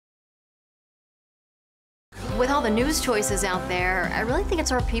With all the news choices out there, I really think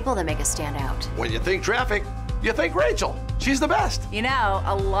it's our people that make us stand out. When you think traffic, you think Rachel. She's the best. You know,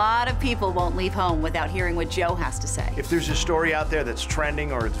 a lot of people won't leave home without hearing what Joe has to say. If there's a story out there that's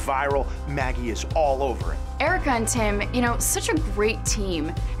trending or it's viral, Maggie is all over it. Erica and Tim, you know, such a great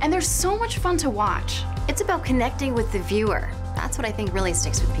team, and they're so much fun to watch. It's about connecting with the viewer. That's what I think really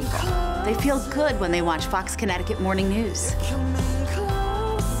sticks with people. They feel good when they watch Fox Connecticut Morning News.